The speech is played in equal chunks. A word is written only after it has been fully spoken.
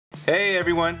Hey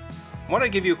everyone! I want to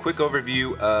give you a quick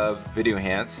overview of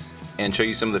Videohance and show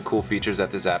you some of the cool features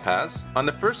that this app has. On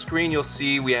the first screen you'll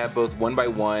see we have both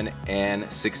 1x1 and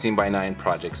 16x9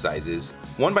 project sizes.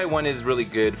 1x1 is really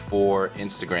good for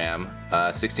Instagram.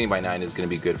 16x9 is going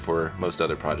to be good for most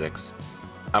other projects.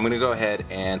 I'm going to go ahead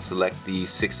and select the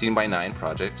 16x9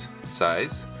 project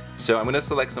size. So I'm going to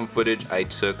select some footage I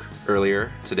took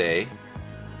earlier today.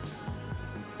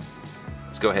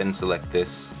 Let's go ahead and select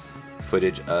this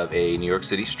footage of a New York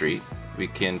City street. We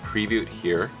can preview it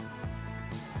here.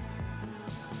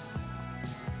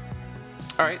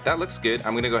 Alright, that looks good.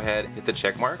 I'm going to go ahead, hit the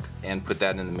check mark, and put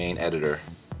that in the main editor.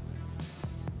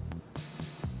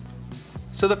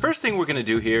 So the first thing we're going to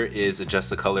do here is adjust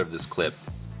the color of this clip.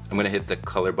 I'm going to hit the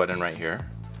color button right here.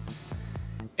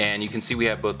 And you can see we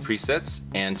have both presets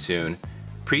and tune.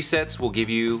 Presets will give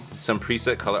you some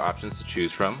preset color options to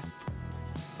choose from.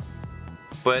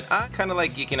 But I kind of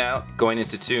like geeking out, going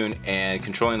into tune and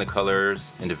controlling the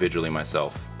colors individually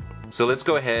myself. So let's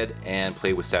go ahead and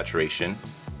play with saturation.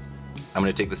 I'm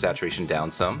going to take the saturation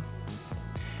down some.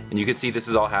 And you can see this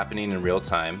is all happening in real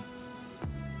time.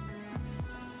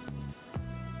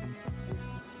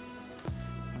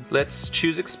 Let's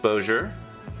choose exposure.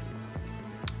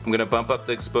 I'm going to bump up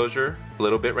the exposure a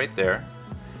little bit right there.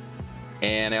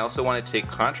 And I also want to take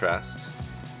contrast.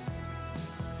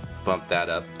 Bump that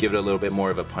up, give it a little bit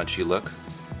more of a punchy look.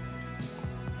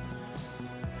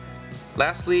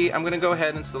 Lastly, I'm going to go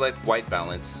ahead and select white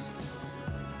balance.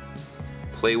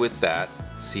 Play with that,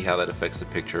 see how that affects the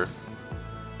picture.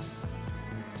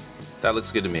 That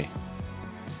looks good to me.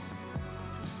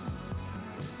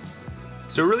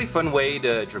 So a really fun way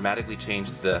to dramatically change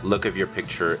the look of your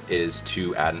picture is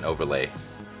to add an overlay.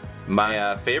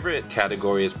 My favorite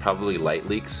category is probably light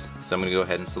leaks, so I'm going to go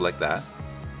ahead and select that.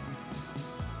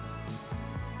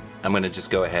 I'm going to just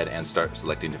go ahead and start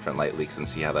selecting different light leaks and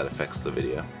see how that affects the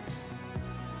video.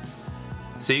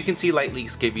 So you can see light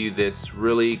leaks give you this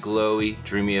really glowy,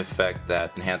 dreamy effect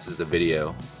that enhances the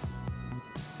video.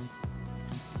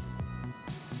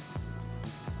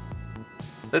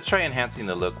 Let's try enhancing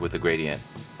the look with a gradient.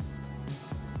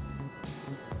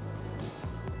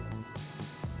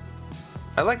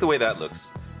 I like the way that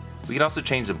looks. We can also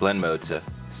change the blend mode to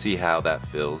see how that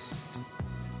feels.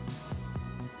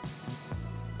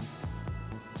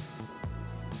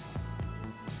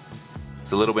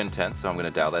 It's a little bit intense, so I'm going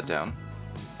to dial that down.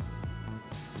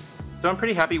 So I'm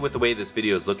pretty happy with the way this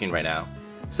video is looking right now.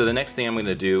 So the next thing I'm going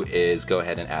to do is go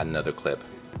ahead and add another clip.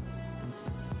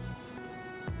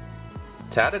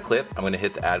 To add a clip, I'm going to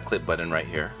hit the add clip button right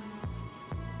here.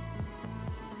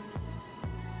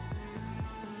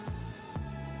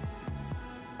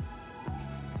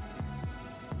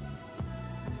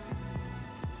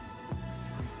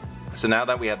 So now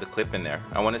that we have the clip in there,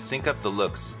 I want to sync up the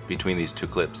looks between these two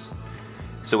clips.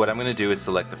 So what I'm going to do is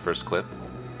select the first clip,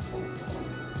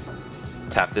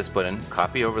 tap this button,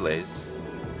 copy overlays,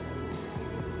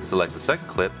 select the second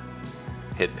clip,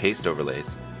 hit paste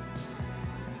overlays,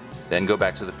 then go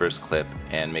back to the first clip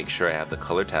and make sure I have the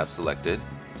color tab selected,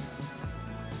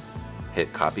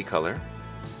 hit copy color,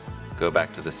 go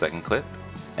back to the second clip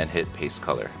and hit paste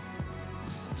color.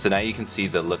 So now you can see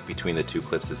the look between the two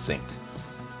clips is synced.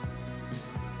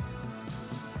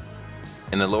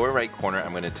 In the lower right corner,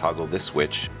 I'm going to toggle this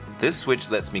switch. This switch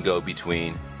lets me go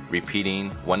between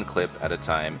repeating one clip at a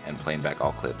time and playing back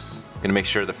all clips. I'm going to make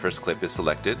sure the first clip is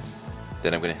selected.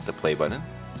 Then I'm going to hit the play button.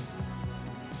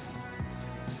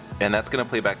 And that's going to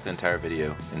play back the entire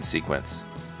video in sequence.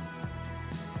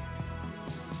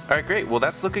 Alright, great. Well,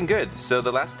 that's looking good. So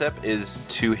the last step is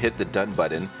to hit the done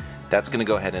button. That's going to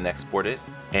go ahead and export it.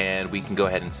 And we can go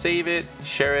ahead and save it,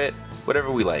 share it,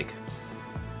 whatever we like.